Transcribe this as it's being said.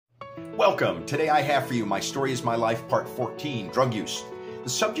Welcome. Today I have for you My Story is My Life, Part 14, Drug Use. The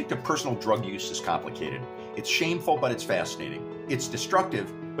subject of personal drug use is complicated. It's shameful, but it's fascinating. It's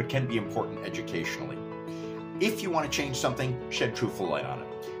destructive, but can be important educationally. If you want to change something, shed truthful light on it.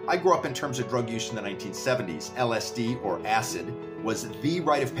 I grew up in terms of drug use in the 1970s. LSD, or acid, was the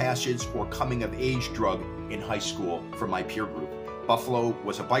rite of passage or coming-of-age drug in high school for my peer group. Buffalo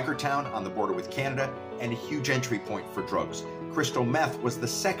was a biker town on the border with Canada and a huge entry point for drugs. Crystal meth was the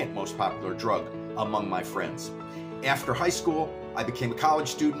second most popular drug among my friends. After high school, I became a college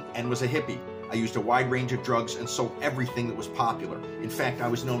student and was a hippie. I used a wide range of drugs and sold everything that was popular. In fact, I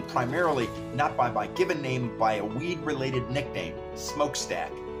was known primarily not by my given name, but by a weed-related nickname,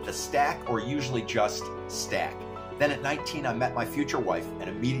 Smokestack. The stack, or usually just stack. Then at 19, I met my future wife and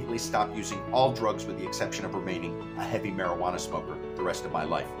immediately stopped using all drugs with the exception of remaining a heavy marijuana smoker the rest of my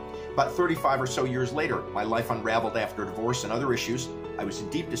life. About 35 or so years later, my life unraveled after divorce and other issues. I was in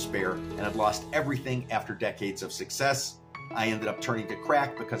deep despair and had lost everything after decades of success. I ended up turning to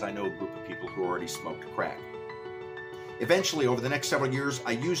crack because I know a group of people who already smoked crack. Eventually, over the next several years,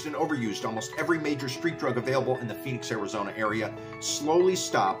 I used and overused almost every major street drug available in the Phoenix, Arizona area, slowly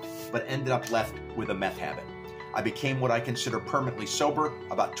stopped, but ended up left with a meth habit. I became what I consider permanently sober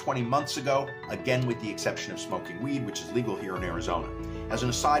about 20 months ago, again with the exception of smoking weed, which is legal here in Arizona. As an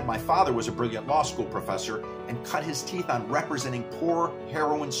aside, my father was a brilliant law school professor and cut his teeth on representing poor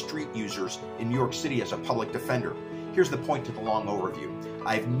heroin street users in New York City as a public defender. Here's the point to the long overview.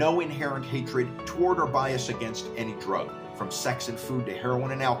 I have no inherent hatred toward or bias against any drug, from sex and food to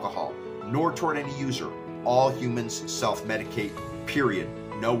heroin and alcohol, nor toward any user. All humans self-medicate, period.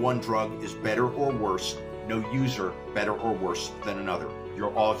 No one drug is better or worse, no user better or worse than another.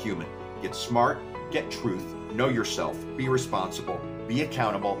 You're all human. Get smart, get truth, know yourself, be responsible, be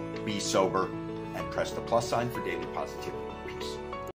accountable, be sober, and press the plus sign for daily positivity.